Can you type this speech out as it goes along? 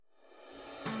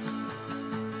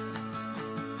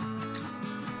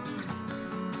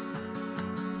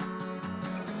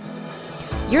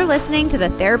You're listening to the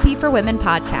Therapy for Women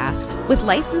podcast with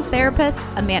licensed therapists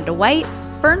Amanda White,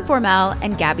 Fern Formel,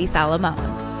 and Gabby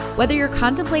Salamone. Whether you're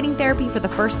contemplating therapy for the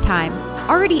first time,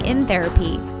 already in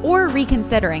therapy, or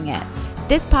reconsidering it,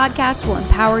 this podcast will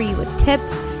empower you with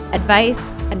tips, advice,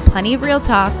 and plenty of real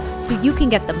talk so you can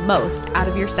get the most out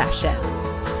of your sessions.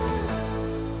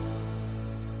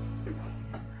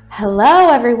 Hello,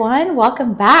 everyone.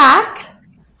 Welcome back.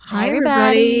 Hi,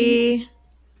 everybody.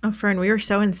 Oh, Fern, we were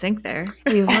so in sync there.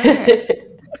 We were.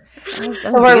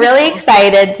 So we're really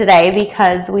excited today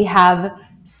because we have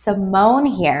Simone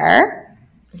here.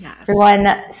 Yes.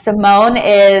 Everyone, Simone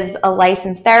is a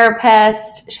licensed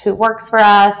therapist who works for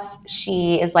us.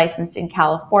 She is licensed in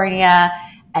California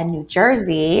and New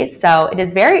Jersey. So it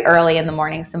is very early in the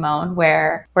morning, Simone,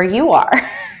 where you are.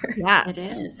 Yes. It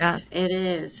is. Yes. It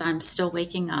is. I'm still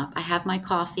waking up. I have my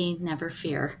coffee. Never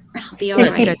fear. I'll be all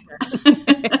right.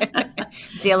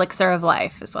 The elixir of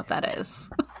life is what that is.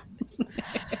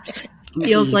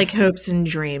 Feels like hopes and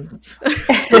dreams.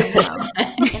 In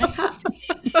a cup.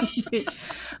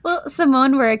 Well,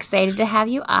 Simone, we're excited to have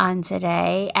you on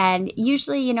today. And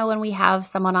usually, when we have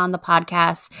someone on the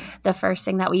podcast, the first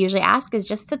thing that we usually ask is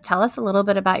just to tell us a little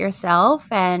bit about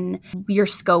yourself and your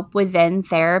scope within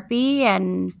therapy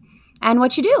and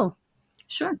what you do.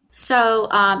 Sure. So,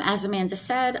 as Amanda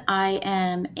said, I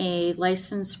am a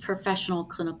licensed professional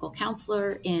clinical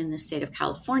counselor in the state of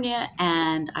California,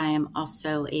 and I am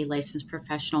also a licensed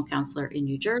professional counselor in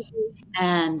New Jersey,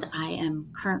 and I am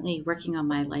currently working on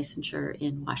my licensure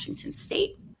in Washington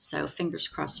State. So fingers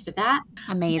crossed for that.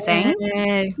 Amazing.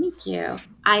 Yay. Thank you.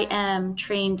 I am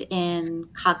trained in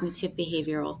cognitive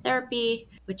behavioral therapy,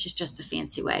 which is just a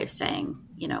fancy way of saying,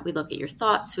 we look at your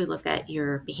thoughts, we look at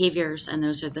your behaviors, and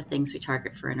those are the things we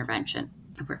target for intervention.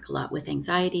 I work a lot with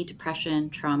anxiety,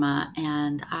 depression, trauma,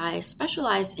 and I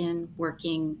specialize in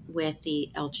working with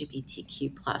the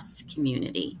LGBTQ plus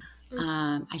community.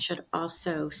 I should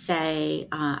also say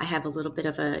I have a little bit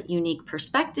of a unique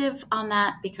perspective on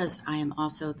that because I am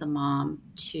also the mom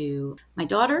to my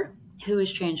daughter, who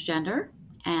is transgender,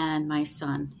 and my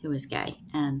son, who is gay.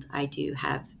 And I do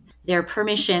have their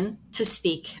permission to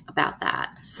speak about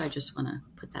that. So I just want to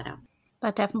put that out.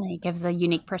 That definitely gives a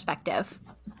unique perspective.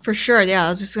 For sure. Yeah, I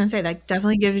was just going to say that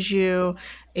definitely gives you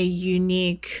a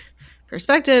unique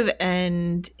perspective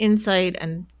and insight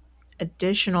and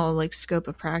additional scope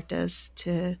of practice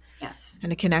to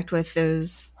kind of connect with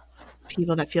those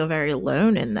people that feel very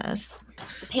alone in this.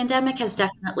 The pandemic has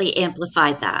definitely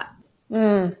amplified that.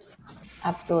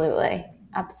 Absolutely.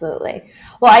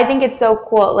 Well, I think it's so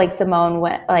cool. Simone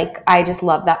went, I just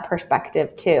love that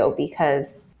perspective too,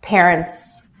 because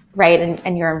parents, right.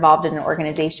 And you're involved in an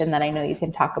organization that I know you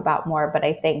can talk about more, but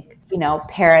I think,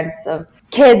 parents of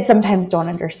kids sometimes don't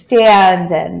understand,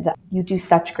 and you do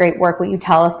such great work. What you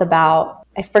tell us about,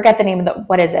 I forget the name of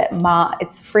what is it?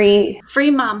 It's free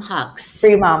mom hugs.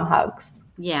 Free mom hugs.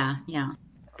 Yeah.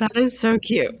 That is so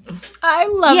cute. I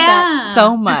love that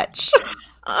so much.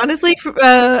 Honestly,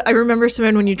 I remember,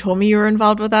 Simone, when you told me you were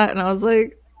involved with that, and I was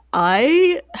like,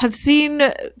 I have seen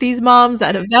these moms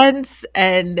at events,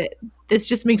 and this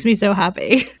just makes me so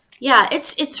happy. Yeah,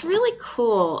 it's really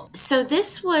cool. So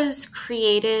this was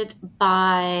created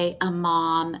by a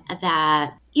mom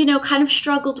that, kind of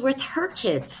struggled with her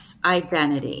kid's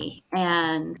identity.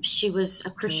 And she was a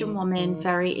Christian woman,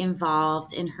 very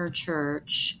involved in her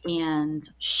church. And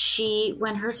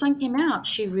when her son came out,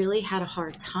 she really had a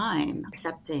hard time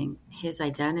accepting his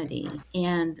identity.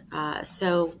 And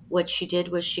so what she did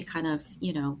was she kind of,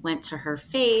 went to her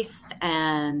faith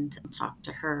and talked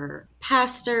to her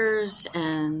pastors.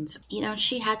 And,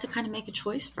 she had to kind of make a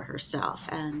choice for herself.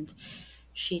 And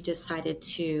she decided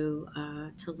to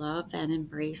love and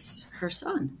embrace her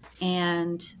son.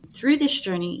 And through this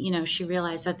journey, she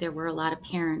realized that there were a lot of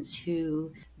parents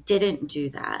who didn't do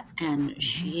that. And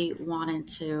she wanted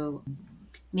to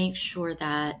make sure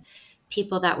that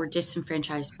people that were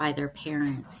disenfranchised by their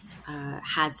parents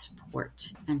had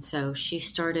support. And so she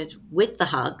started with the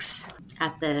hugs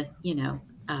at the,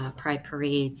 pride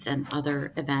parades and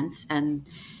other events. And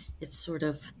it's sort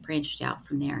of branched out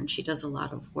from there. And she does a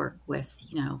lot of work with,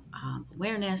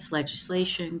 awareness,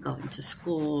 legislation, going to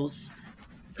schools.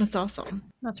 That's awesome.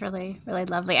 That's really, really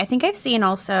lovely. I think I've seen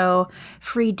also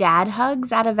free dad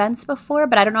hugs at events before,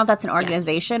 but I don't know if that's an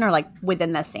organization or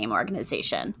within the same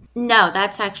organization. No,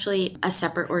 that's actually a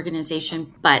separate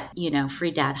organization. But,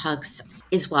 free dad hugs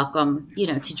is welcome,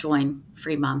 to join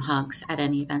free mom hugs at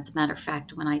any events. Matter of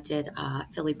fact, when I did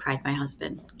Philly Pride, my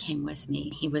husband came with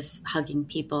me. He was hugging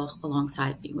people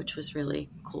alongside me, which was really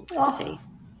cool to see.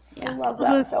 Yeah. I love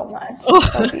that so much.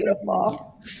 It's so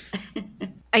beautiful.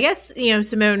 Yeah. I guess,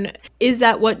 Simone, is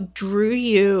that what drew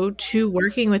you to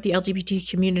working with the LGBT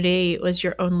community was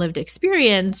your own lived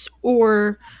experience,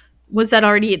 or was that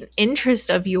already an interest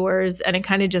of yours and it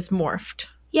kind of just morphed?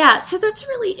 Yeah, so that's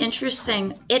really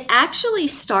interesting. It actually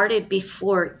started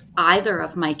before either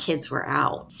of my kids were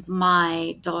out.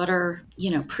 My daughter,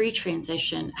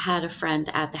 pre-transition, had a friend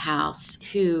at the house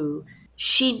who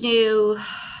she knew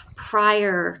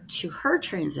prior to her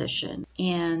transition.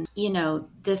 And,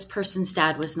 this person's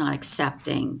dad was not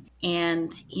accepting.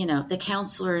 And, the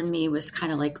counselor in me was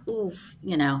kind of like, oof,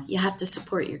 you have to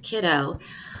support your kiddo.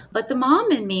 But the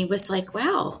mom in me was like,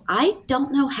 wow, I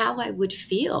don't know how I would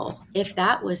feel if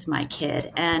that was my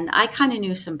kid. And I kind of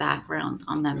knew some background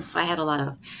on them. So I had a lot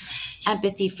of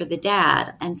empathy for the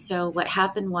dad. And so what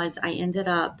happened was I ended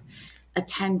up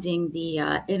attending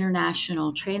the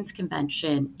International Trans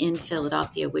Convention in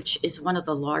Philadelphia, which is one of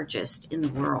the largest in the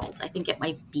world. I think it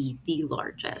might be the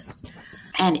largest.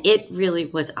 And it really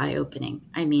was eye-opening.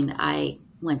 I mean, I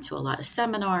went to a lot of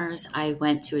seminars. I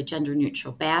went to a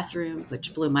gender-neutral bathroom,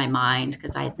 which blew my mind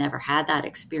because I had never had that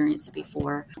experience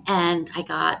before. And I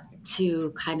got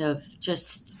to kind of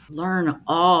just learn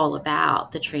all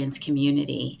about the trans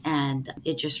community. And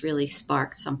it just really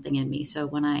sparked something in me. So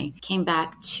when I came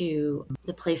back to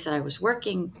the place that I was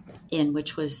working in,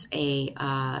 which was a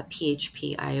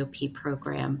PHP IOP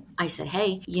program, I said,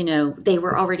 hey, they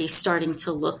were already starting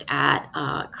to look at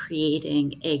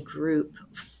creating a group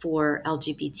for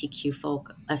LGBTQ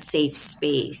folk, a safe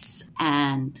space.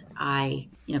 And I,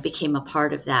 became a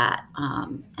part of that.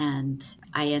 And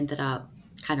I ended up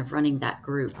kind of running that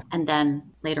group. And then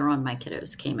later on, my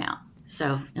kiddos came out.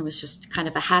 So it was just kind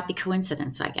of a happy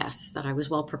coincidence, I guess, that I was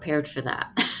well prepared for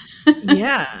that.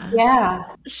 Yeah. Yeah.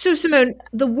 So Simone,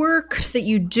 the work that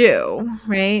you do,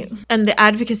 right, and the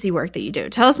advocacy work that you do,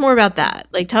 tell us more about that.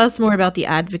 Like, tell us more about the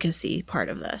advocacy part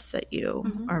of this that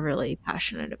you are really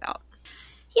passionate about.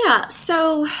 Yeah,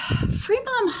 so Free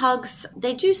Mom Hugs,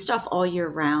 they do stuff all year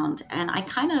round. And I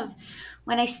kind of,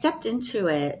 when I stepped into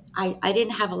it, I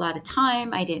didn't have a lot of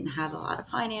time. I didn't have a lot of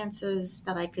finances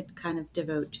that I could kind of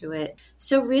devote to it.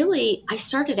 So really, I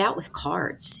started out with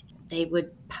cards. They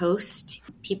would post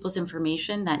people's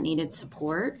information that needed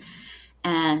support.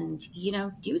 And,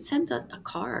 you would send a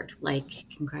card like,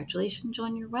 congratulations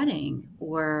on your wedding,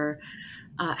 or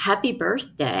happy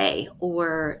birthday,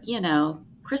 or,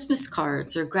 Christmas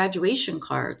cards or graduation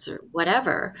cards or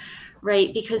whatever,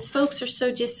 right? Because folks are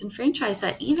so disenfranchised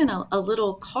that even a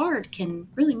little card can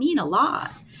really mean a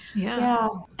lot. Yeah.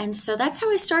 And so that's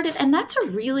how I started. And that's a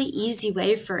really easy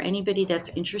way for anybody that's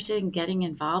interested in getting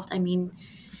involved. I mean,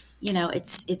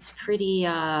 it's pretty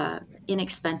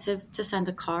inexpensive to send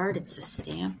a card. It's a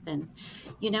stamp and,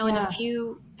 and a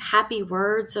few happy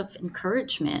words of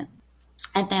encouragement.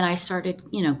 And then I started,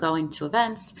 going to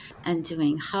events and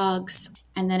doing hugs.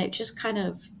 And then it just kind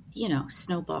of,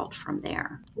 snowballed from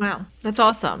there. Wow. That's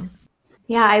awesome.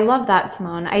 Yeah, I love that,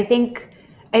 Simone. I think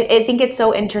it's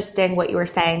so interesting what you were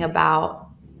saying about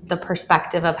the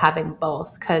perspective of having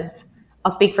both, because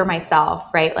I'll speak for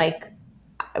myself, right? Like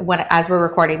as we're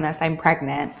recording this, I'm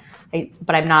pregnant,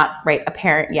 but I'm not a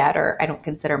parent yet, or I don't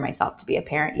consider myself to be a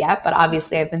parent yet, but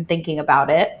obviously I've been thinking about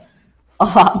it a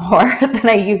lot more than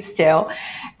I used to.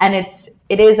 And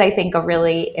it is, I think, a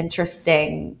really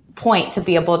interesting point to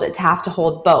be able to have to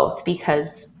hold both,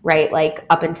 because, like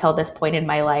up until this point in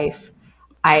my life,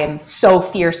 I am so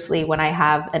fiercely, when I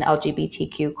have an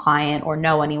LGBTQ client or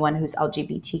know anyone who's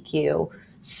LGBTQ,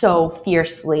 so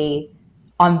fiercely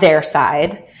on their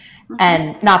side.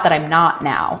 And not that I'm not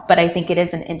now, but I think it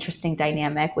is an interesting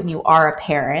dynamic when you are a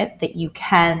parent that you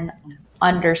can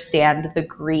understand the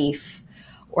grief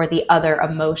or the other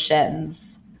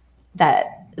emotions that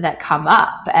come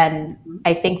up. And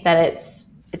I think that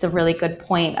it's a really good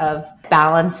point of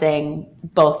balancing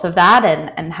both of that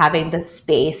and having the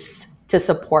space to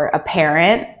support a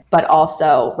parent, but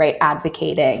also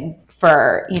advocating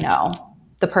for,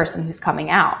 the person who's coming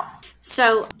out.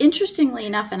 So interestingly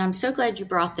enough, and I'm so glad you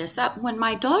brought this up, when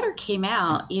my daughter came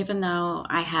out, even though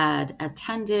I had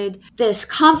attended this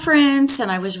conference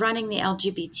and I was running the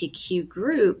LGBTQ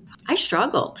group, I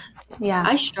struggled. Yeah.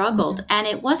 I struggled. And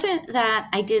it wasn't that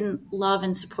I didn't love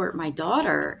and support my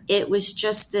daughter. It was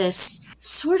just this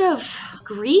sort of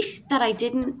grief that I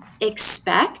didn't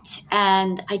expect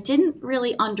and I didn't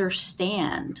really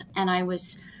understand. And I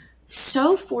was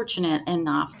so fortunate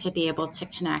enough to be able to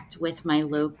connect with my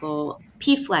local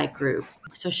PFLAG group.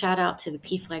 So shout out to the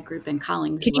PFLAG group in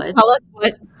Collingswood. Can you tell us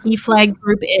what PFLAG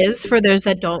group is for those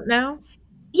that don't know?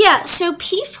 Yeah, so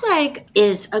PFLAG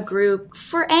is a group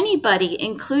for anybody,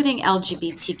 including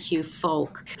LGBTQ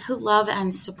folk, who love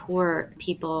and support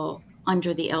people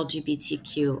under the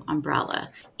LGBTQ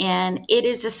umbrella. And it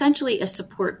is essentially a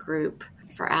support group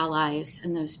for allies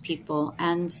and those people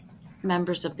and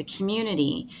members of the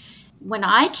community. When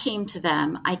I came to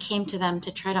them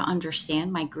to try to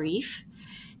understand my grief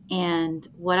and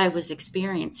what I was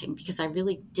experiencing because I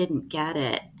really didn't get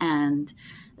it. And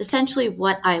essentially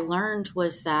what I learned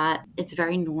was that it's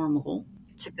very normal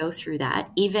to go through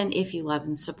that, even if you love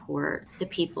and support the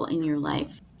people in your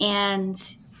life. And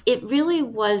it really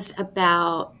was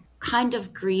about kind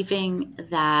of grieving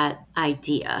that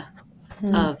idea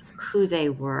of who they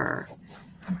were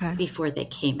before they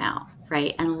came out,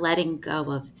 right? And letting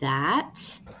go of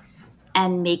that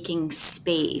and making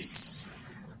space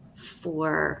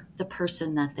for the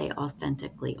person that they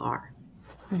authentically are.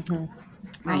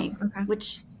 Right?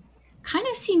 Which kind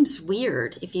of seems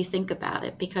weird if you think about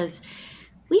it, because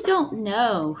we don't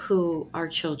know who our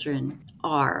children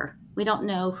are. We don't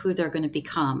know who they're going to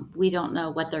become. We don't know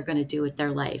what they're going to do with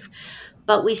their life.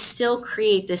 But we still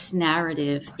create this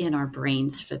narrative in our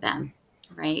brains for them,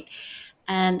 right?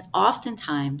 And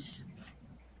oftentimes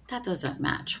that doesn't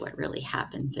match what really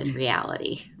happens in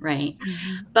reality, right?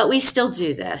 But we still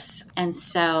do this. And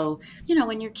so,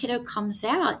 when your kiddo comes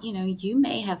out, you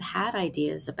may have had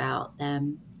ideas about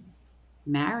them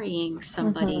marrying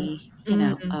somebody,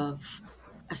 of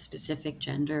a specific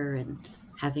gender and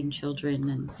having children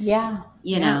and,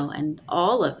 and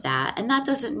all of that. And that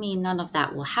doesn't mean none of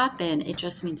that will happen. It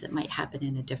just means it might happen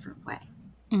in a different way.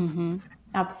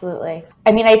 Absolutely.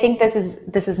 I mean, I think this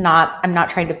is not, I'm not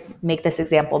trying to make this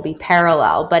example be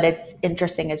parallel, but it's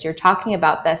interesting as you're talking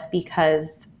about this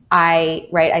because I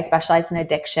specialize in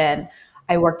addiction.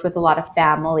 I worked with a lot of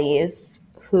families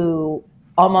who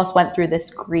almost went through this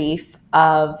grief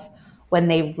of when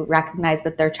they recognized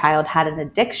that their child had an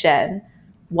addiction,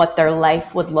 what their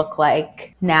life would look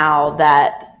like now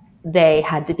that they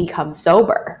had to become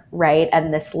sober, right?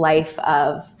 And this life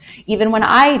of, even when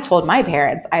I told my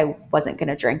parents I wasn't going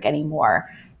to drink anymore,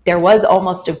 there was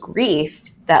almost a grief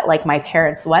that like my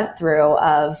parents went through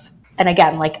of, and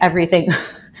again, like everything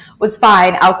was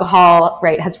fine. Alcohol,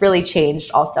 right, has really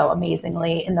changed also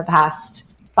amazingly in the past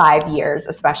 5 years,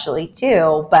 especially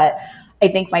too. But I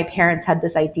think my parents had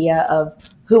this idea of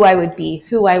who I would be,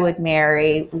 who I would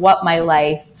marry, what my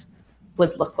life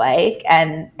would look like.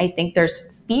 And I think there's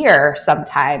fear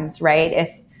sometimes, right?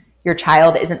 If your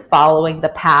child isn't following the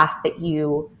path that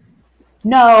you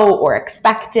know or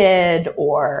expected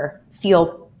or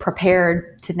feel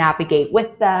prepared to navigate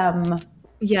with them.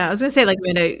 Yeah, I was going to say, like,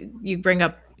 Amanda, you bring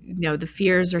up, the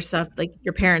fears or stuff like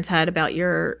your parents had about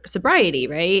your sobriety,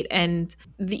 right? And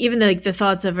even the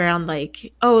thoughts of around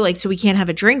like, oh, like, so we can't have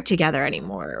a drink together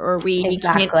anymore, or we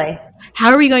can't.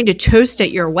 How are we going to toast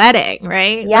at your wedding,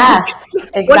 right? Yes,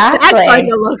 exactly. What's that going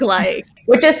to look like?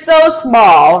 Which is so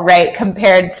small, right,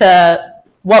 compared to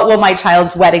what will my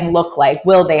child's wedding look like?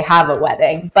 Will they have a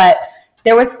wedding? But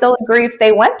there was still a grief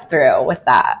they went through with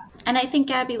that. And I think,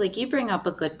 Gabby, like you bring up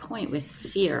a good point with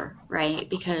fear, right?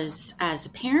 Because as a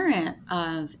parent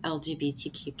of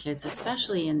LGBTQ kids,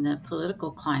 especially in the political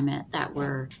climate that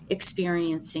we're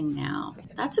experiencing now,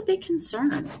 that's a big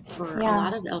concern for a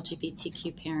lot of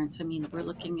LGBTQ parents. I mean, we're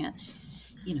looking at,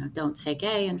 don't say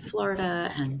gay in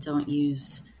Florida and don't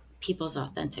use people's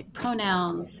authentic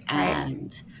pronouns.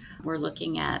 And we're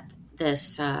looking at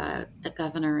this, the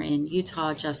governor in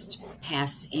Utah just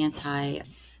passed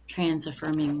trans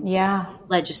affirming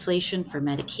legislation for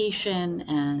medication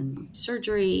and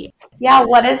surgery. Yeah.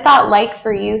 What is that like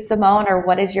for you, Simone? Or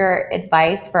what is your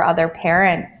advice for other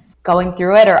parents going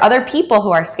through it or other people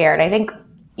who are scared? I think,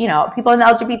 people in the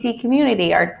LGBT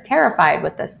community are terrified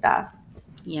with this stuff.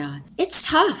 Yeah, it's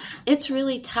tough. It's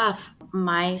really tough.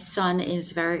 My son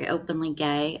is very openly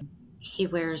gay. He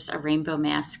wears a rainbow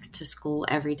mask to school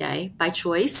every day by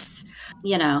choice.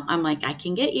 I'm like, I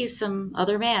can get you some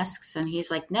other masks. And he's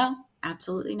like, no,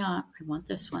 absolutely not. I want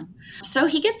this one. So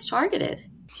he gets targeted.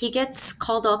 He gets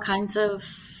called all kinds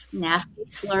of nasty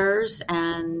slurs.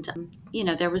 And,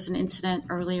 there was an incident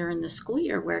earlier in the school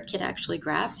year where a kid actually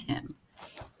grabbed him.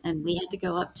 And we had to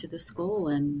go up to the school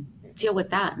and deal with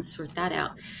that and sort that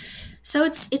out. So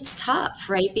it's tough,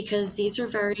 right? Because these are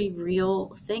very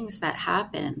real things that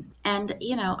happen. And,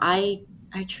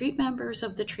 I treat members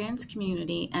of the trans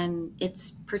community, and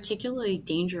it's particularly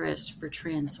dangerous for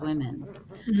trans women.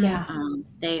 Yeah.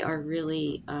 They are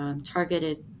really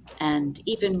targeted, and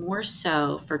even more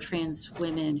so for trans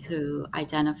women who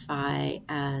identify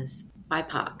as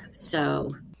BIPOC. So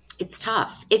it's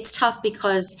tough. It's tough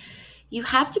because you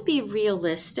have to be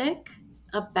realistic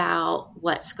about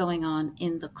what's going on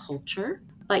in the culture,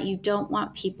 but you don't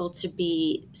want people to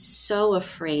be so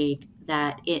afraid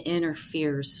that it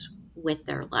interferes with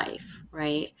their life,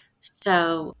 right?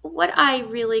 So what I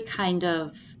really kind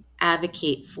of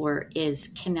advocate for is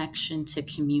connection to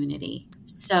community.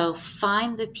 So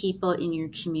find the people in your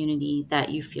community that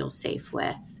you feel safe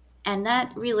with. And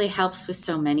that really helps with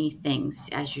so many things,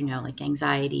 as you know, like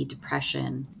anxiety,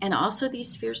 depression, and also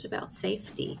these fears about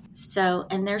safety. So,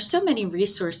 and there's so many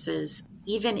resources.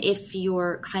 Even if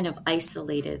you're kind of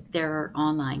isolated, there are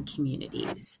online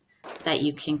communities that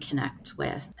you can connect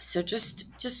with. So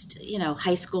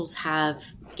high schools have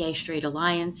gay straight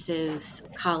alliances.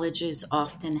 Colleges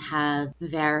often have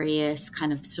various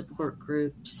kind of support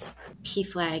groups.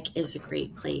 PFLAG is a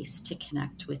great place to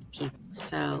connect with people.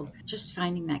 So just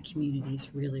finding that community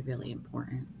is really, really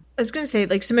important. I was going to say,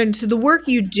 like, Simone, so the work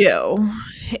you do,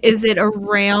 is it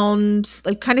around,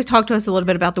 like, kind of talk to us a little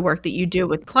bit about the work that you do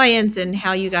with clients and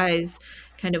how you guys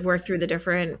kind of work through the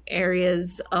different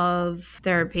areas of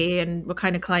therapy and what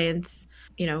kind of clients,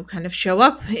 kind of show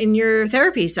up in your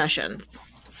therapy sessions.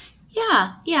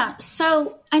 Yeah.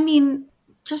 So, I mean,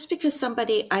 just because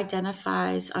somebody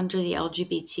identifies under the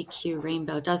LGBTQ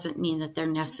rainbow doesn't mean that they're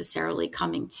necessarily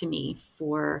coming to me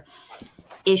for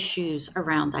issues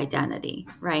around identity,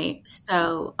 right?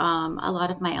 So a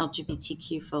lot of my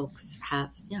LGBTQ folks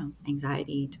have,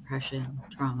 anxiety, depression,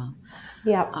 trauma,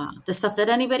 the stuff that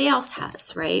anybody else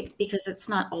has, right? Because it's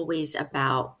not always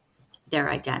about their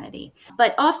identity.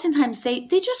 But oftentimes they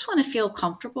just want to feel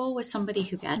comfortable with somebody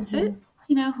who gets it,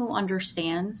 who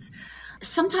understands.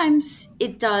 Sometimes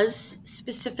it does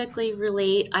specifically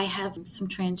relate. I have some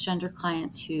transgender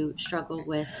clients who struggle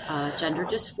with gender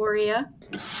dysphoria,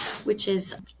 which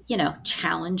is,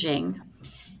 challenging.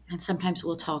 And sometimes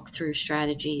we'll talk through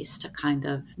strategies to kind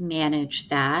of manage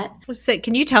that.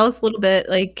 Can you tell us a little bit,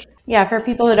 for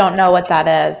people who don't know what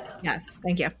that is? Yes,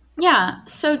 thank you. Yeah.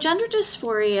 So gender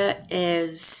dysphoria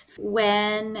is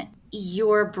when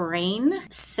your brain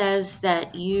says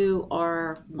that you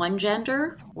are one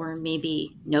gender or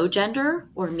maybe no gender,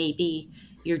 or maybe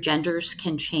your genders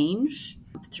can change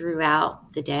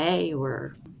throughout the day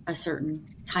or a certain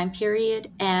time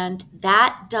period. And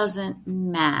that doesn't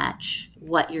match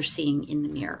what you're seeing in the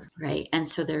mirror, right? And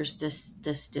so there's this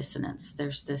dissonance,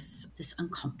 there's this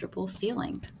uncomfortable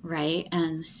feeling, right?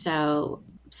 And so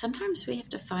sometimes we have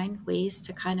to find ways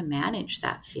to kind of manage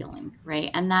that feeling, right?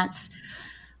 And that's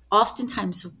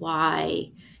oftentimes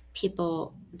why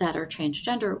people that are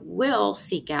transgender will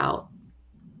seek out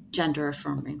gender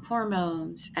affirming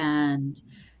hormones and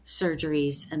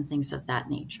surgeries and things of that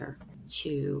nature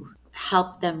to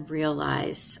help them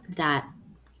realize that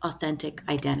authentic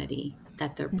identity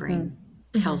that their brain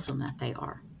tells them that they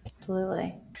are.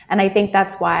 Absolutely. And I think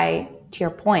that's why, to your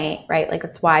point, right? Like,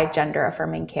 it's why gender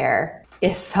affirming care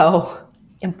is so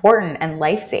important and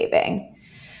life-saving.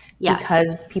 Yes.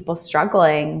 Because people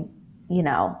struggling,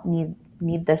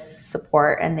 need this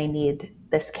support and they need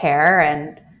this care.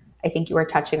 And I think you were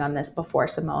touching on this before,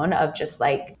 Simone, of just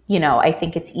like, I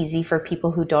think it's easy for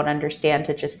people who don't understand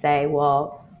to just say,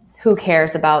 well, who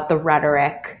cares about the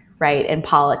rhetoric, right, in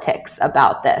politics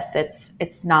about this?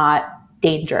 It's not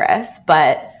dangerous,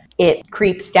 but it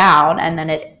creeps down and then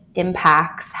it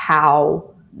impacts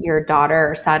how your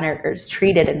daughter or son is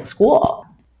treated in school.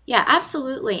 Yeah,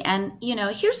 absolutely. And,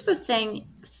 here's the thing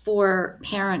for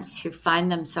parents who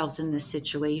find themselves in this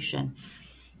situation.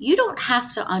 You don't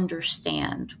have to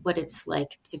understand what it's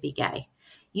like to be gay.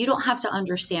 You don't have to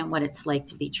understand what it's like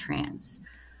to be trans.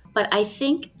 But I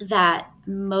think that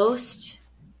most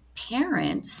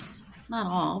parents, not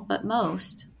all, but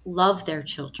most, love their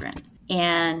children.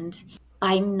 And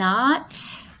by not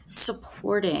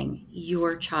supporting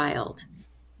your child,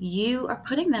 you are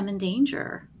putting them in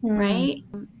danger, right?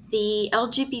 The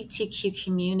LGBTQ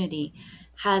community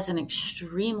has an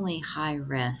extremely high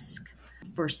risk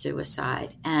for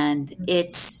suicide. And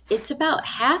it's about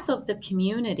half of the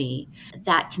community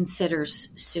that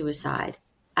considers suicide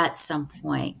at some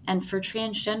point. And for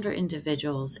transgender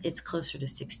individuals, it's closer to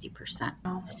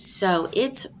 60%. So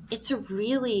it's a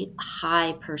really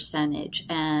high percentage.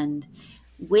 And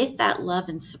with that love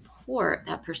and support,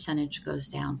 that percentage goes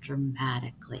down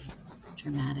dramatically.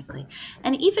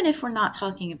 And even if we're not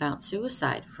talking about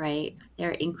suicide, right, there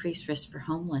are increased risk for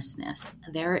homelessness.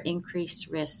 There are increased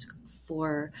risk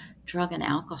for drug and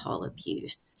alcohol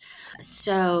abuse.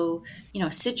 So,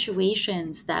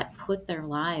 situations that put their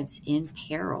lives in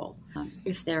peril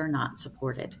if they're not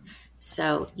supported.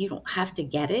 So you don't have to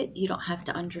get it. You don't have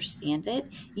to understand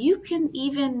it. You can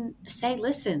even say,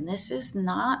 listen, this is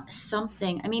not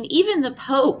something, even the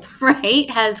Pope, right,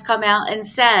 has come out and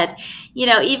said,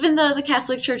 even though the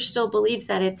Catholic Church still believes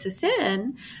that it's a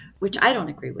sin, which I don't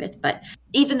agree with, but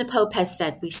even the Pope has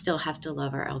said we still have to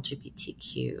love our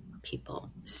LGBTQ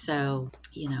people. So,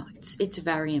 it's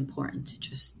very important to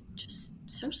just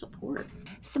show support.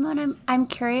 Simone, I'm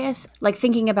curious, like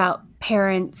thinking about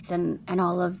parents and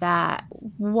all of that.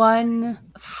 One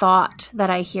thought that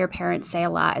I hear parents say a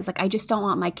lot is like, I just don't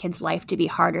want my kid's life to be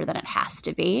harder than it has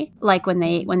to be, like when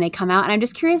they come out. And I'm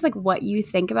just curious, like what you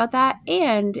think about that.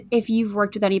 And if you've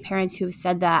worked with any parents who have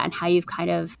said that and how you've kind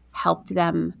of helped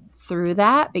them through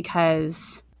that,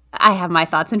 because I have my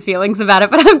thoughts and feelings about it,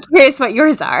 but I'm curious what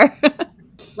yours are.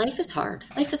 Life is hard.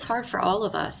 Life is hard for all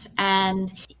of us.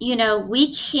 And,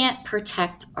 we can't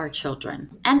protect our children.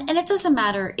 And it doesn't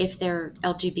matter if they're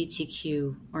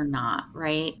LGBTQ or not,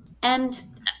 right? And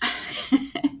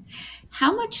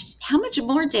how much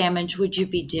more damage would you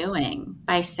be doing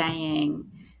by saying,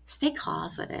 stay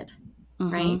closeted,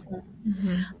 right?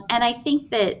 Mm-hmm. And I think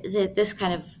that this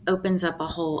kind of opens up a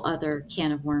whole other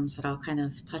can of worms that I'll kind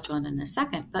of touch on in a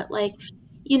second. But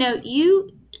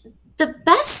the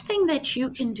best thing that you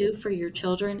can do for your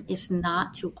children is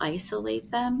not to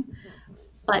isolate them,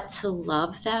 but to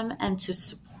love them and to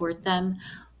support them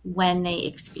when they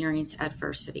experience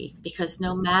adversity. Because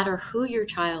no matter who your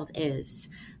child is,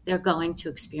 they're going to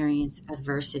experience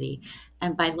adversity.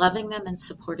 And by loving them and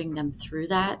supporting them through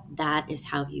that is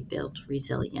how you build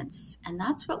resilience. And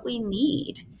that's what we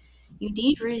need. You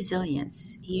need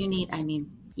resilience.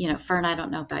 Fern, I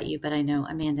don't know about you, but I know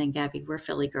Amanda and Gabby, we're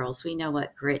Philly girls. We know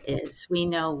what grit is. We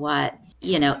know what,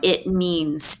 it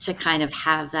means to kind of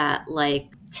have that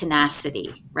like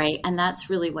tenacity, right? And that's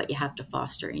really what you have to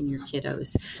foster in your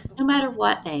kiddos, no matter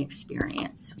what they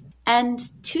experience. And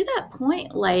to that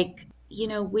point,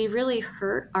 we really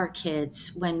hurt our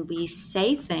kids when we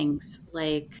say things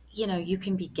like, you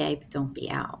can be gay, but don't be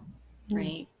out,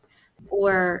 right?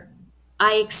 Or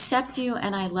I accept you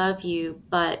and I love you,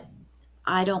 but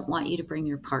I don't want you to bring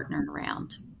your partner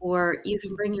around. Or you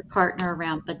can bring your partner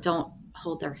around, but don't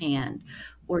hold their hand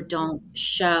or don't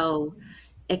show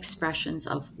expressions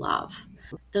of love.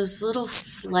 Those little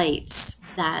slights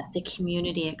that the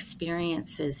community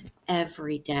experiences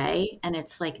every day, and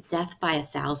it's like death by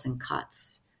 1,000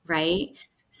 cuts, right?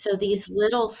 So these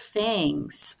little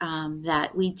things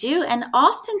that we do, and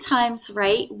oftentimes,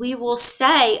 right, we will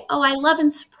say, oh, I love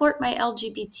and support my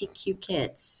LGBTQ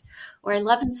kids, or I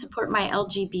love and support my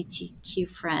LGBTQ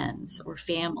friends or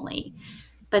family.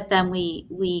 But then we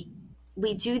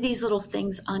do these little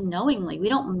things unknowingly. We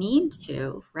don't mean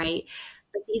to, right?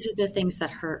 But these are the things that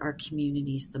hurt our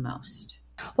communities the most.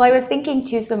 Well, I was thinking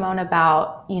too, Simone,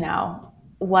 about,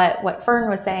 what Fern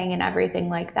was saying and everything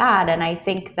like that. And I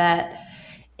think that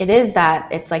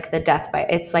it's like the death by,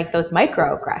 it's like those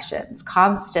microaggressions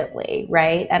constantly,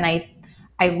 right? And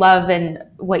I love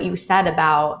what you said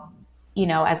about,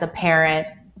 as a parent,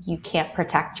 you can't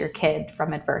protect your kid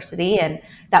from adversity. And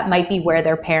that might be where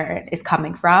their parent is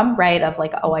coming from, right? Of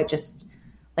like, oh,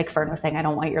 like Fern was saying, I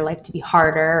don't want your life to be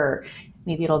harder, or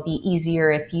maybe it'll be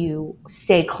easier if you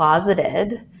stay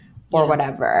closeted or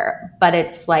whatever. But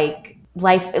it's like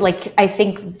life, like I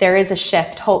think there is a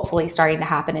shift hopefully starting to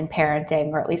happen in parenting,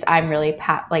 or at least I'm really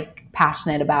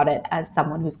passionate about it as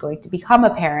someone who's going to become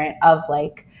a parent, of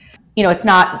like, it's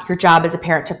not your job as a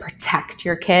parent to protect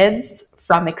your kids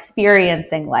from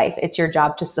experiencing life. It's your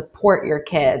job to support your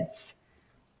kids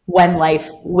when life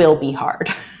will be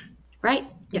hard. Right.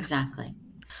 Yes.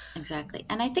 Exactly.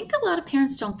 And I think a lot of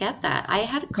parents don't get that. I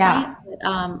had a client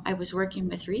that I was working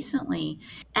with recently,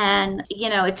 and,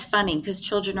 it's funny because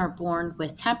children are born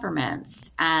with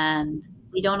temperaments and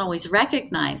we don't always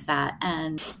recognize that.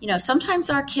 And, sometimes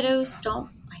our kiddos don't,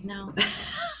 I know.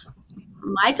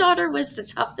 My daughter was the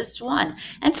toughest one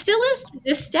and still is to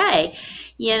this day,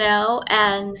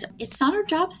 and it's not our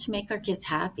jobs to make our kids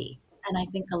happy. And I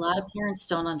think a lot of parents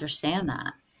don't understand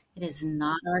that. It is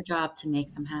not our job to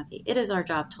make them happy. It is our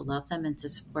job to love them and to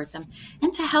support them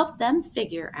and to help them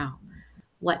figure out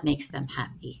what makes them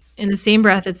happy. In the same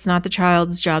breath, it's not the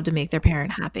child's job to make their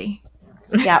parent happy.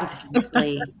 Yeah,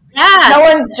 exactly. Yes.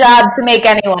 No one's job to make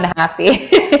anyone happy.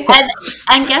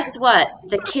 and guess what?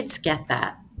 The kids get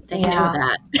that. They know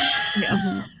that.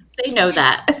 Yeah. They know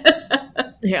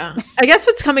that. Yeah. I guess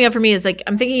what's coming up for me is like,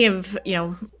 I'm thinking of,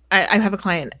 I have a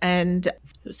client, and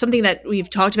something that we've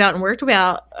talked about and worked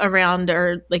about around,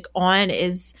 or like on,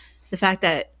 is the fact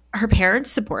that her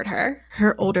parents support her.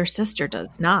 Her older sister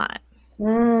does not.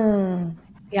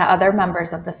 Yeah. Other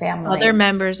members of the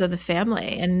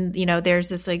family. And, there's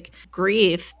this like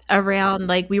grief around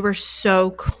like, we were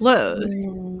so close.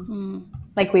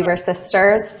 Like we were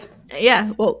sisters.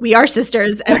 Yeah, well, we are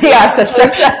sisters. We are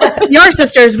sisters. We are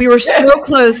sisters. We were so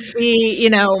close.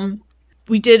 We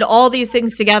we did all these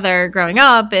things together growing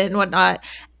up and whatnot.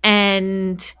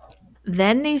 And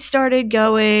then they started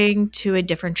going to a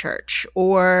different church,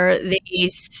 or they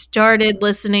started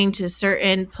listening to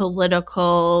certain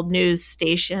political news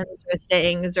stations or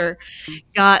things, or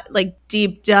got like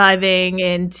deep diving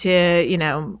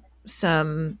into,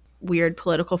 some weird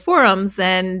political forums,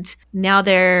 and now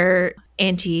they're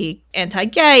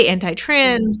anti-gay,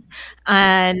 anti-trans,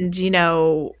 and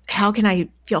how can I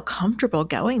feel comfortable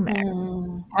going there?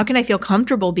 How can I feel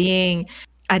comfortable being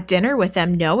at dinner with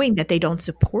them knowing that they don't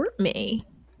support me?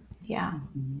 Yeah.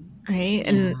 Right.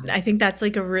 And I think that's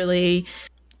like a really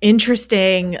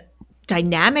interesting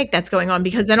dynamic that's going on,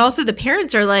 because then also the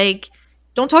parents are like,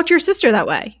 don't talk to your sister that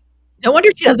way. No wonder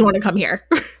she doesn't want to come here.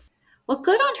 Well,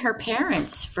 good on her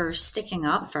parents for sticking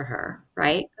up for her,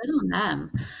 right? Good on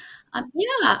them.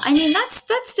 Yeah, I mean,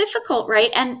 that's difficult, right?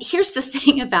 And here's the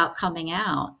thing about coming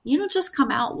out. You don't just come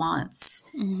out once.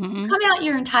 You come out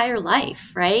your entire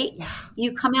life, right? Yeah.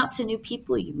 You come out to new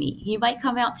people you meet. You might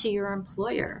come out to your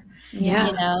employer,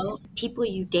 people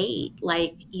you date.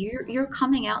 Like you're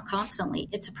coming out constantly.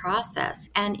 It's a process.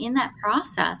 And in that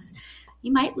process,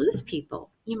 you might lose people.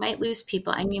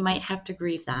 And you might have to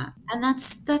grieve that. And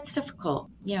that's difficult.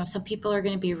 Some people are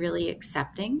going to be really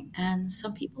accepting and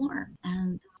some people aren't.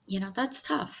 And that's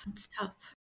tough. It's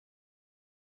tough.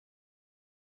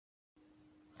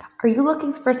 Are you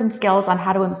looking for some skills on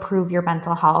how to improve your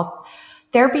mental health?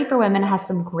 Therapy for Women has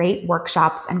some great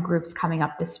workshops and groups coming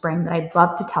up this spring that I'd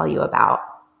love to tell you about.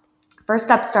 First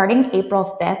up, starting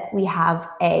April 5th, we have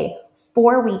a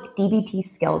 4-week DBT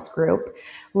skills group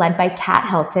led by Kat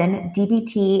Hilton.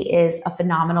 DBT is a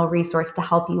phenomenal resource to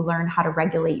help you learn how to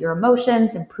regulate your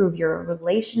emotions, improve your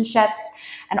relationships,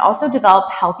 and also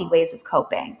develop healthy ways of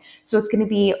coping. So it's going to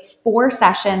be 4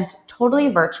 sessions, totally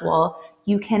virtual.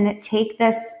 You can take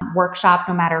this workshop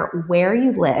no matter where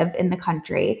you live in the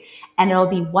country, and it'll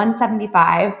be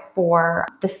 $175 for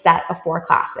the set of 4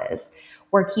 classes.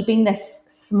 We're keeping this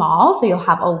small, so you'll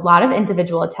have a lot of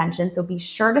individual attention, so be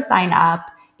sure to sign up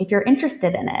if you're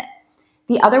interested in it.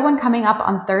 The other one coming up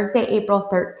on Thursday, April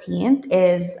 13th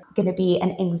is going to be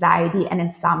an anxiety and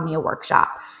insomnia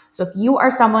workshop. So if you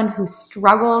are someone who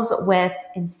struggles with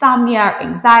insomnia or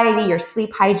anxiety or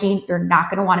sleep hygiene, you're not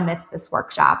going to want to miss this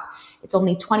workshop. It's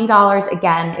only $20.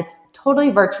 Again, it's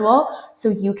totally virtual, so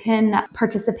you can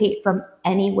participate from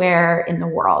anywhere in the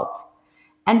world.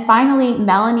 And finally,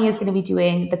 Melanie is going to be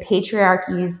doing the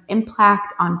patriarchy's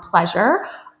impact on pleasure,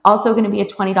 also going to be a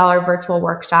 $20 virtual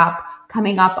workshop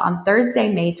coming up on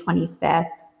Thursday, May 25th.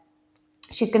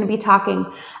 She's going to be talking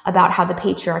about how the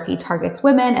patriarchy targets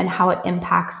women and how it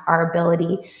impacts our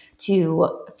ability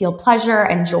to feel pleasure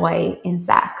and joy in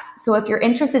sex. So if you're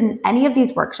interested in any of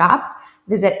these workshops,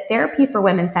 visit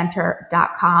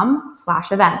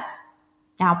therapyforwomencenter.com/events.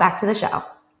 Now back to the show.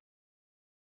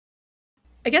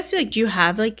 I guess, do you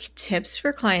have tips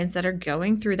for clients that are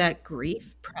going through that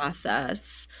grief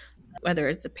process, whether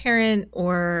it's a parent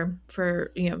or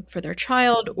for their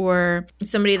child, or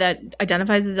somebody that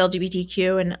identifies as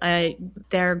LGBTQ and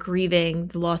they're grieving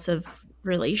the loss of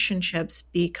relationships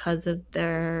because of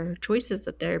their choices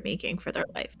that they're making for their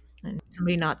life and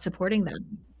somebody not supporting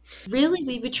them? Really,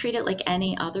 we would treat it like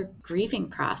any other grieving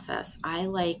process. I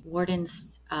like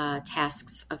Warden's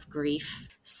tasks of grief.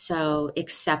 So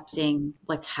accepting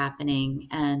what's happening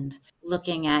and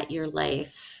looking at your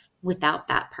life without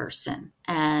that person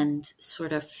and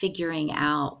sort of figuring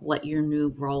out what your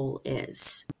new role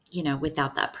is,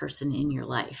 without that person in your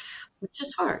life, which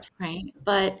is hard, right?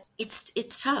 But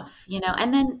it's tough,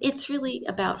 and then it's really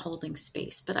about holding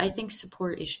space. But I think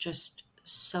support is just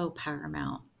so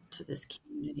paramount to this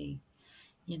community.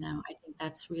 I think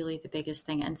that's really the biggest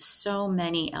thing. And so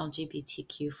many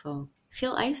LGBTQ folk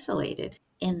feel isolated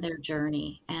in their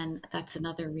journey. And that's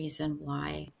another reason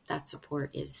why that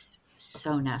support is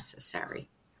so necessary.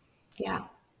 Yeah.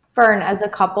 Fern, as a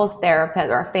couples therapist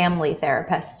or a family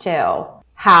therapist too,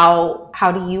 how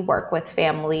do you work with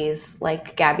families,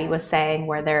 like Gabby was saying,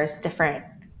 where there's different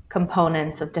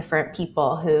components of different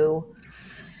people who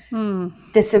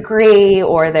disagree,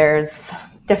 or there's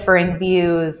differing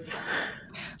views?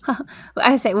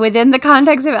 I say within the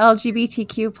context of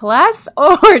LGBTQ plus,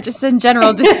 or just in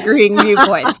general disagreeing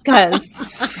viewpoints, because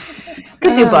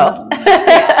could do both.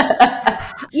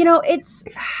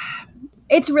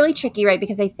 It's really tricky, right?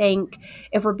 Because I think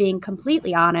if we're being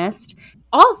completely honest,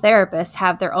 all therapists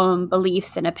have their own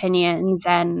beliefs and opinions,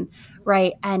 and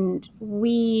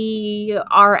we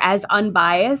are as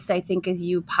unbiased, I think, as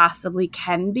you possibly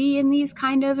can be in these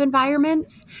kind of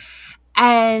environments.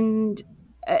 And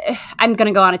I'm going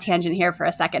to go on a tangent here for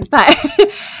a second, but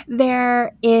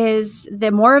there is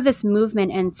more of this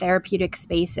movement in therapeutic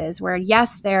spaces where,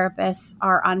 yes, therapists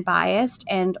are unbiased,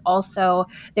 and also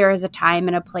there is a time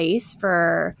and a place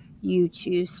for you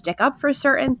to stick up for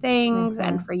certain things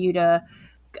and for you to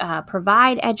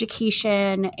provide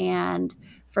education and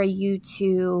for you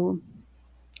to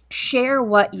share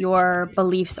what your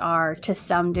beliefs are to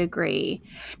some degree.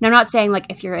 Now, I'm not saying like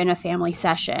if you're in a family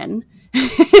session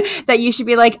that you should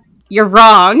be like, you're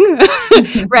wrong,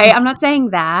 right? I'm not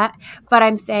saying that, but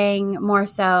I'm saying more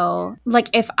so like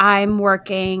if I'm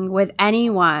working with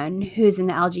anyone who's in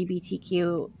the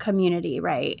LGBTQ community,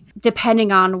 right?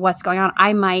 Depending on what's going on,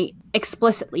 I might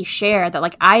explicitly share that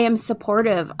like I am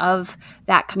supportive of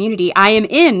that community. I am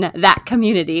in that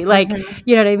community. Like,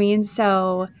 you know what I mean?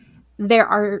 So there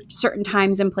are certain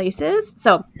times and places.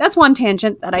 So that's one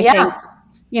tangent that I think,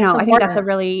 I think that's a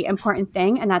really important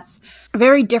thing. And that's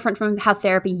very different from how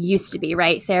therapy used to be,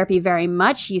 right? Therapy very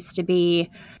much used to be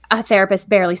a therapist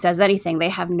barely says anything. They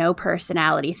have no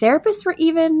personality. Therapists were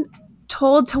even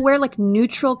told to wear like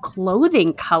neutral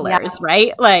clothing colors,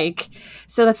 right? Like,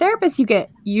 so the therapists you get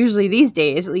usually these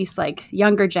days, at least like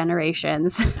younger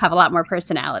generations, have a lot more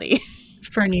personality.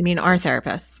 Fern, you mean our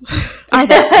therapists?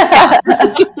 Yeah.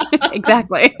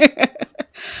 Exactly.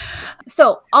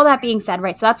 So all that being said,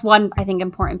 right, so that's one, I think,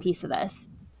 important piece of this.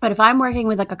 But if I'm working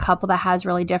with like a couple that has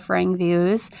really differing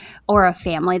views or a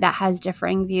family that has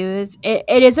differing views, it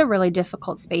is a really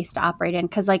difficult space to operate in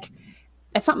because like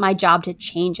it's not my job to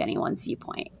change anyone's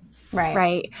viewpoint.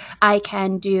 Right. I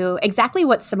can do exactly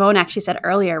what Simone actually said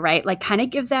earlier, right? Like kind of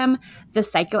give them the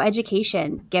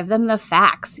psychoeducation, give them the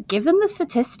facts, give them the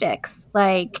statistics,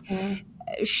 like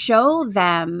show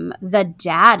them the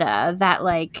data that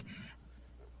like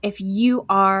if you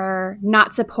are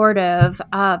not supportive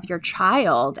of your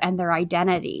child and their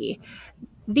identity,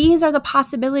 these are the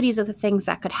possibilities of the things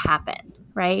that could happen.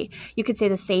 Right? You could say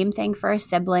the same thing for a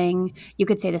sibling. You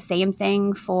could say the same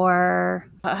thing for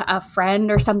a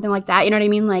friend or something like that. You know what I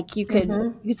mean? Like you could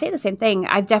say the same thing.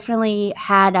 I've definitely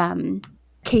had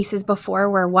cases before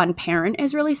where one parent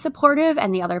is really supportive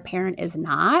and the other parent is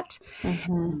not.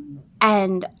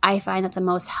 And I find that the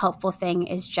most helpful thing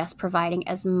is just providing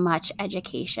as much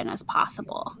education as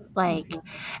possible. Like,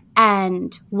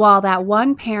 and while that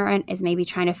one parent is maybe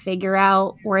trying to figure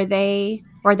out where they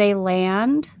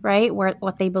land, right?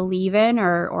 What they believe in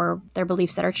or their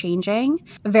beliefs that are changing.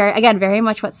 Very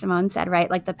much what Simone said,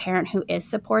 right? Like the parent who is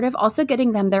supportive, also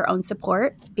getting them their own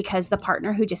support because the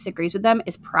partner who disagrees with them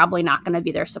is probably not going to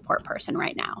be their support person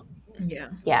right now.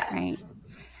 Yeah. Right.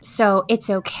 So it's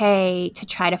okay to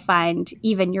try to find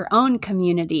even your own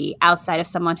community outside of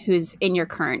someone who's in your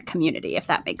current community, if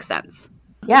that makes sense.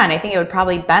 Yeah, and I think it would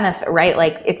probably benefit, right?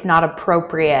 Like it's not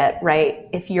appropriate, right?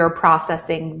 If you're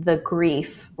processing the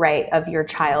grief, right, of your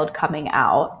child coming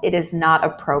out, it is not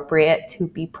appropriate to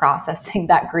be processing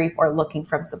that grief or looking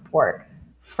for support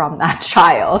from that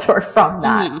child or from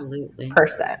that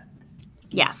person.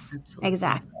 Yes,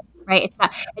 exactly. Right. It's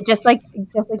not, it's just like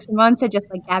Simone said,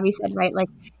 just like Gabby said, right? Like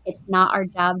it's not our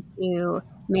job to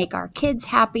make our kids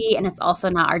happy. And it's also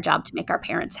not our job to make our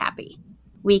parents happy.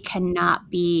 We cannot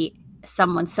be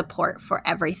someone's support for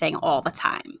everything all the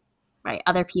time, right?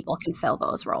 Other people can fill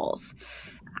those roles.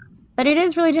 But it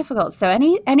is really difficult. So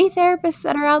any therapists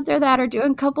that are out there that are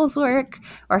doing couples work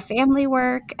or family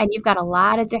work, and you've got a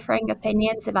lot of differing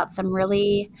opinions about some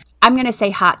really, I'm going to say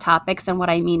hot topics. And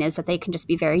what I mean is that they can just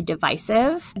be very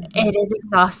divisive. It is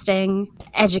exhausting.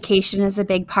 Education is a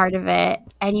big part of it.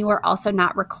 And you are also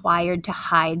not required to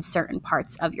hide certain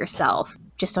parts of yourself.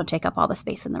 Just don't take up all the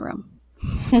space in the room.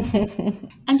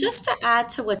 And just to add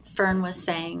to what Fern was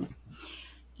saying,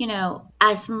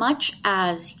 as much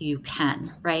as you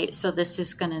can, right? So this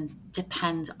is going to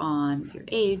depend on your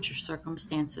age, your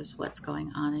circumstances, what's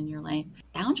going on in your life.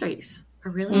 Boundaries are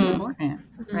really important,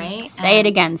 right? Say it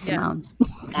again, Simone.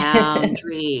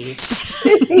 Boundaries.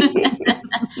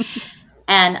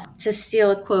 And to steal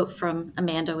a quote from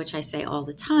Amanda, which I say all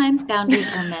the time, boundaries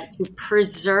are meant to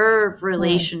preserve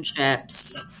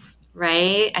relationships.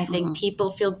 Right? I think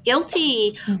people feel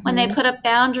guilty when they put up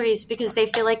boundaries because they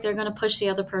feel like they're going to push the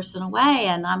other person away.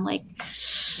 And I'm like,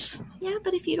 yeah,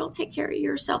 but if you don't take care of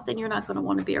yourself, then you're not going to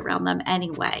want to be around them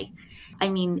anyway. I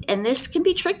mean, and this can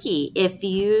be tricky if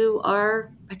you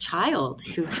are a child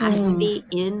who has to be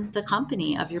in the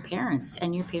company of your parents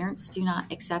and your parents do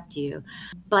not accept you.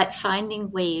 But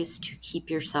finding ways to keep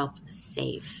yourself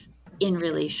safe in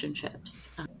relationships,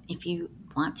 if you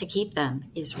want to keep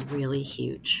them, is really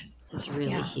huge. Is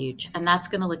really huge. And that's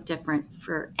going to look different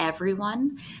for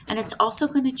everyone. And it's also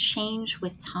going to change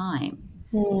with time,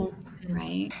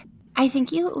 right? I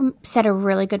think you said a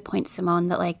really good point, Simone,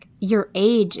 that like your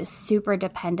age is super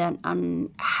dependent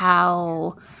on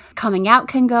how coming out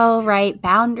can go, right?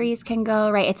 Boundaries can go,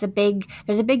 right?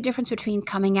 There's a big difference between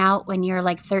coming out when you're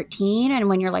like 13 and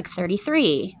when you're like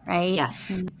 33, right?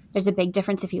 Yes. There's a big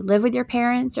difference if you live with your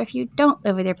parents or if you don't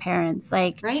live with your parents.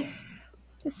 Like, right.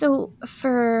 So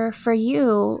for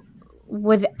you,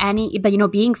 with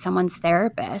being someone's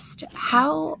therapist,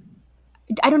 Simone,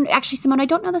 I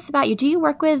don't know this about you. Do you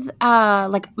work with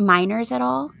like minors at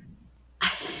all?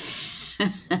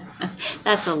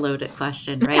 That's a loaded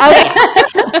question, right?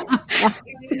 Yeah.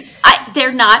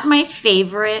 They're not my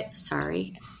favorite.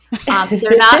 Sorry.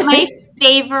 They're not my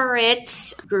favorite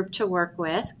group to work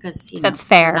with because that's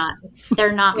fair.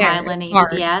 They're not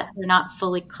myelinated yet. They're not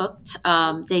fully cooked.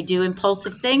 They do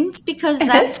impulsive things because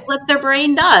that's what their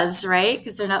brain does, right?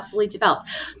 Because they're not fully developed.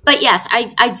 But yes,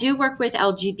 I do work with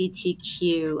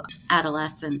LGBTQ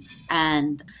adolescents,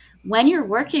 and when you're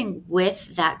working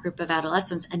with that group of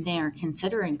adolescents and they are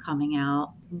considering coming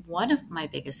out, one of my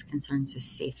biggest concerns is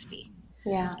safety.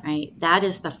 Yeah. Right. That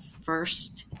is the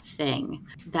first thing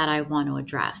that I want to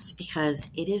address because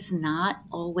it is not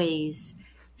always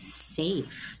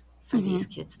safe for these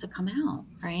kids to come out.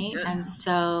 Right. Yeah. And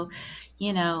so,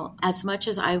 as much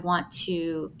as I want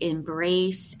to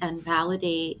embrace and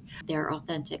validate their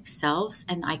authentic selves,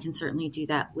 and I can certainly do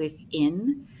that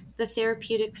within the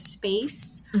therapeutic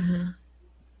space,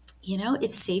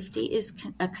 if safety is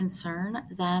a concern,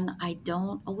 then I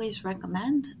don't always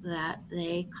recommend that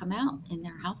they come out in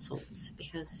their households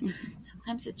because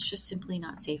sometimes it's just simply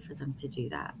not safe for them to do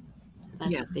that.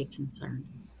 That's a big concern.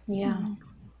 Yeah.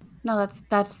 No,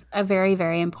 that's a very,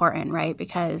 very important, right?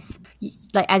 Because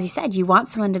like, as you said, you want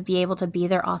someone to be able to be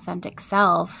their authentic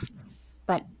self,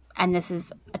 and this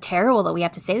is terrible that we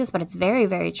have to say this, but it's very,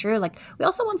 very true. Like, we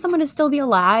also want someone to still be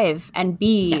alive and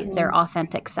be their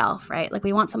authentic self, right? Like,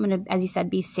 we want someone to, as you said,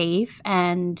 be safe,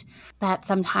 and that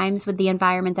sometimes with the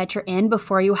environment that you're in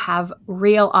before you have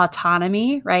real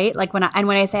autonomy, right? Like when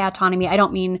I say autonomy, I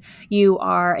don't mean you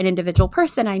are an individual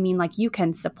person. I mean, like, you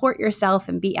can support yourself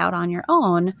and be out on your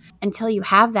own. Until you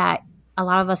have that, a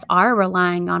lot of us are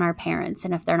relying on our parents.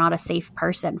 And if they're not a safe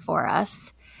person for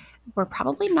us, we're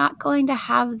probably not going to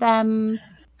have them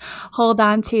hold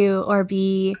on to or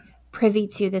be privy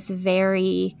to this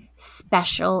very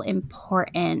special,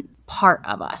 important part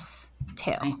of us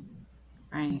too.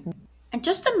 Right. And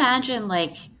just imagine,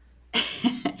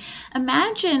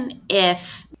 imagine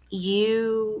if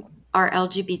you are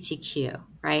LGBTQ,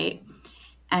 right?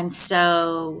 And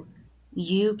so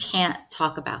you can't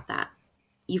talk about that.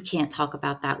 You can't talk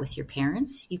about that with your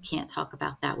parents. You can't talk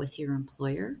about that with your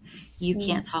employer. You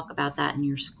can't talk about that in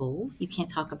your school. You can't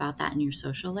talk about that in your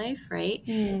social life, right?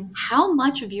 How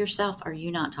much of yourself are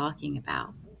you not talking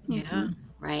about? Yeah.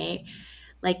 Right?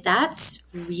 Like, that's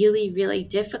really, really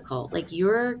difficult. Like,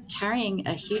 you're carrying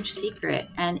a huge secret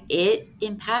and it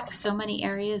impacts so many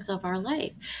areas of our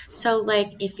life. So,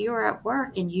 like, if you're at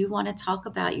work and you want to talk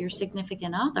about your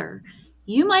significant other,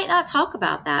 you might not talk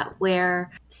about that, where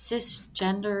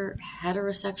cisgender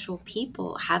heterosexual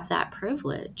people have that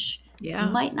privilege. Yeah.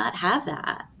 You might not have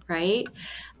that, right?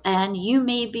 And you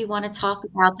maybe want to talk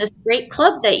about this great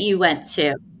club that you went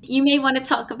to. You may want to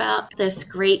talk about this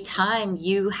great time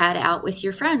you had out with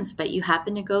your friends, but you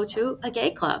happen to go to a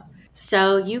gay club.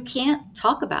 So you can't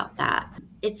talk about that.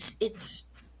 It's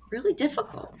really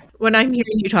difficult. When I'm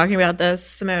hearing you talking about this,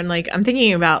 Simone, like, I'm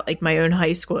thinking about like my own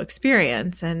high school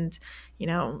experience, and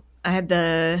I had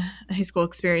the high school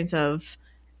experience of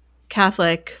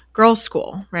Catholic girls'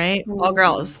 school, right? All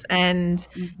girls. And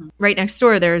right next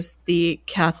door, there's the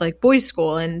Catholic boys'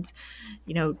 school. And,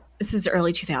 this is the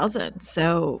early 2000s.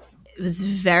 So it was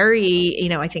very,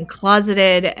 I think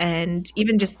closeted. And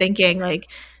even just thinking like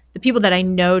the people that I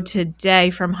know today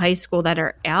from high school that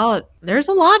are out, there's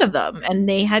a lot of them. And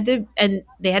they had to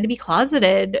be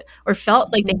closeted, or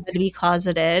felt like they had to be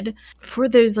closeted for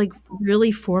those like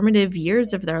really formative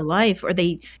years of their life. Or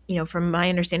they, from my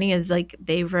understanding is like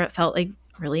they felt like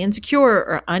really insecure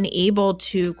or unable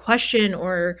to question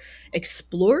or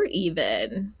explore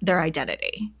even their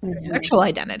identity, their sexual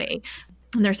identity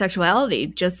and their sexuality,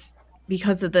 just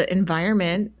because of the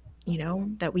environment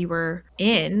that we were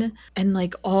in, and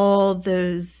like all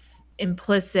those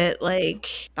implicit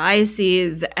like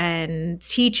biases and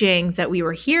teachings that we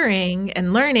were hearing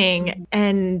and learning,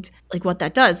 and like what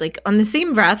that does. Like, on the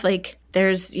same breath, like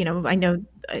there's, I know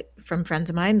from friends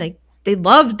of mine, like they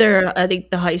loved the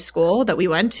high school that we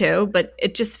went to, but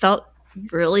it just felt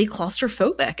really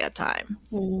claustrophobic at time.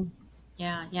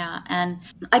 Yeah. And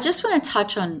I just want to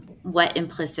touch on what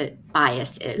implicit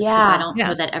bias is, because I don't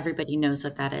know that everybody knows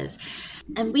what that is.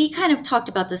 And we kind of talked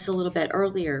about this a little bit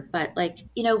earlier, but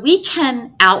we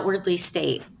can outwardly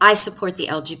state, I support the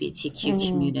LGBTQ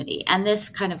community. And this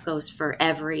kind of goes for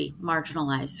every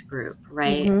marginalized group,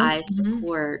 right? I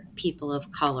support people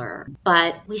of color,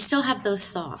 but we still have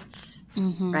those thoughts,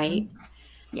 right?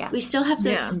 Yeah. We still have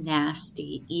those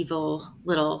nasty, evil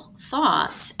little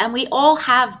thoughts, and we all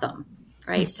have them,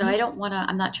 right? So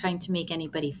I'm not trying to make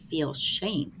anybody feel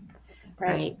shame,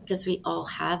 right? Because we all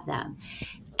have them.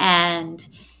 And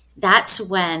that's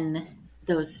when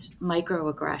those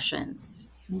microaggressions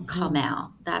come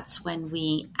out. That's when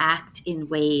we act in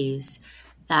ways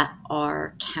that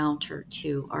are counter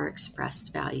to our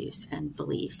expressed values and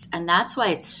beliefs. And that's why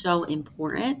it's so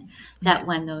important that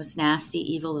when those nasty,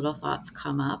 evil little thoughts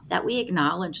come up, that we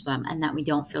acknowledge them and that we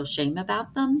don't feel shame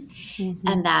about them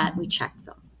and that we check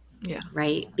them. Yeah.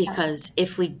 Right? Because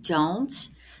if we don't,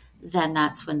 then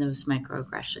that's when those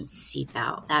microaggressions seep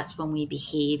out. That's when we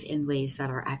behave in ways that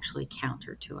are actually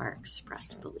counter to our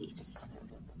expressed beliefs.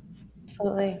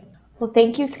 Absolutely. Well,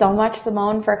 thank you so much,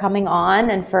 Simone, for coming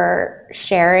on and for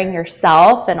sharing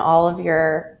yourself and all of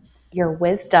your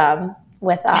wisdom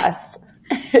with us.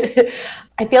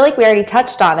 I feel like we already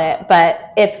touched on it,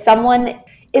 but if someone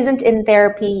isn't in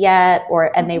therapy yet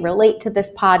and they relate to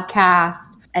this podcast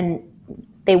and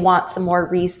they want some more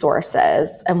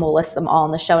resources, and we'll list them all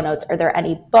in the show notes, are there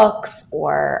any books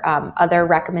or other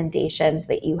recommendations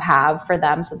that you have for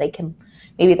them so they can,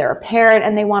 maybe they're a parent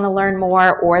and they want to learn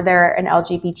more, or they're an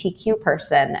LGBTQ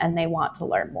person and they want to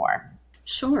learn more?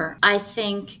 Sure. I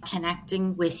think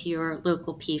connecting with your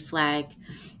local PFLAG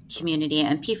community,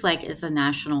 and PFLAG is a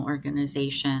national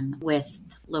organization with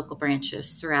local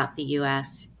branches throughout the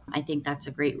U.S. I think that's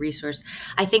a great resource.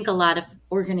 I think a lot of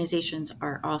organizations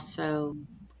are also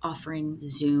offering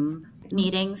Zoom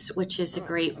meetings, which is a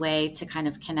great way to kind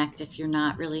of connect if you're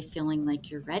not really feeling like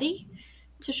you're ready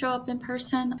to show up in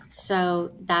person.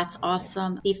 So that's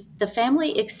awesome. The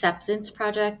Family Acceptance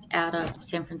Project out of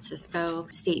San Francisco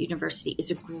State University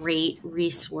is a great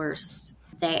resource.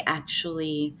 They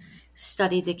actually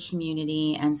study the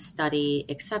community and study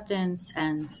acceptance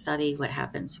and study what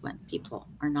happens when people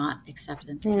are not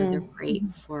accepted. So they're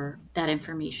great for that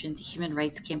information. The Human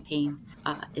Rights Campaign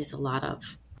has a lot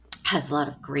of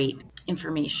great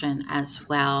information as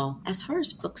well. As far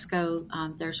as books go,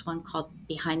 there's one called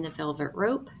Behind the Velvet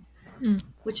Rope,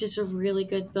 which is a really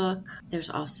good book. There's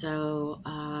also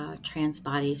Trans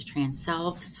Bodies, Trans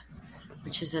Selves,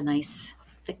 which is a nice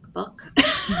thick book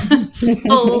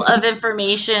full of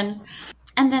information.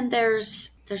 And then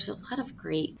there's a lot of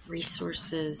great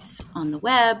resources on the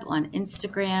web, on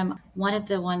Instagram. One of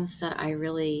the ones that I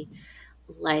really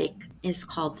like is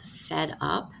called Fed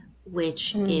Up,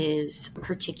 which is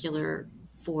particular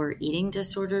for eating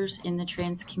disorders in the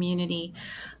trans community.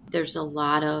 There's a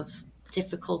lot of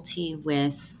difficulty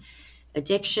with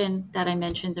addiction that I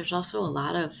mentioned. There's also a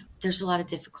lot of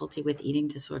difficulty with eating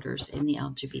disorders in the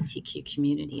LGBTQ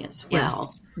community as well.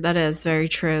 Yes, that is very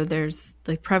true. There's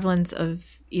the prevalence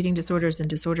of eating disorders and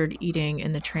disordered eating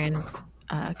in the trans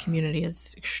community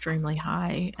is extremely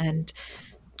high, and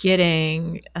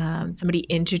getting somebody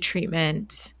into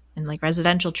treatment and like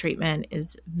residential treatment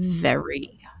is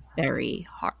very, very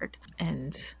hard.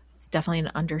 And it's definitely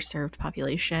an underserved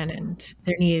population, and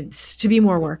there needs to be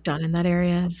more work done in that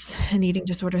area as an eating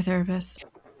disorder therapist.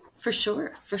 For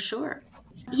sure.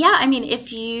 Yeah, I mean,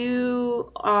 if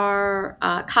you are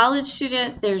a college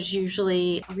student, there's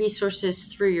usually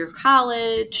resources through your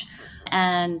college.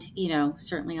 And,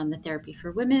 certainly on the Therapy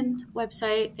for Women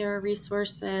website, there are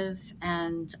resources.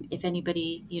 And if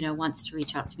anybody, wants to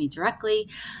reach out to me directly,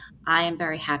 I am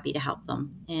very happy to help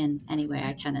them in any way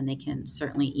I can. And they can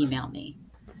certainly email me.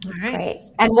 All right. Great.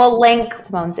 And we'll link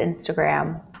Simone's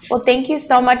Instagram. Well, thank you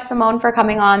so much, Simone, for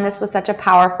coming on. This was such a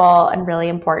powerful and really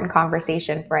important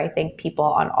conversation for, I think, people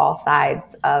on all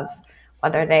sides of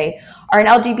whether they are an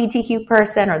LGBTQ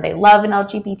person or they love an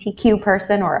LGBTQ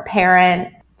person or a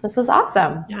parent. This was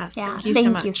awesome. Yes. Yeah. Thank you so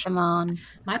much. Thank you, Simone.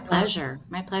 My pleasure.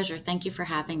 Thank you for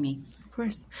having me. Of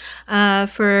course.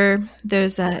 For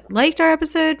those that liked our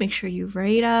episode, make sure you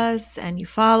rate us and you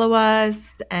follow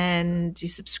us and you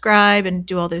subscribe and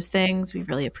do all those things. We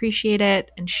really appreciate it.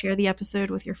 And share the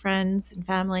episode with your friends and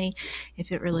family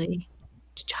if it really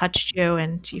touched you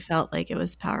and you felt like it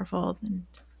was powerful and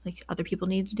like other people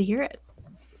needed to hear it.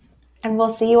 And we'll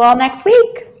see you all next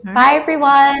week. All right. Bye,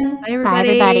 everyone. Bye,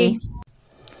 everybody. Bye, everybody.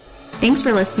 Thanks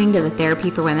for listening to the Therapy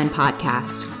for Women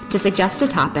podcast. To suggest a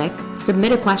topic,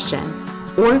 submit a question,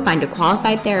 or find a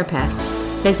qualified therapist,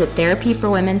 visit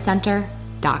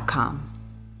therapyforwomencenter.com.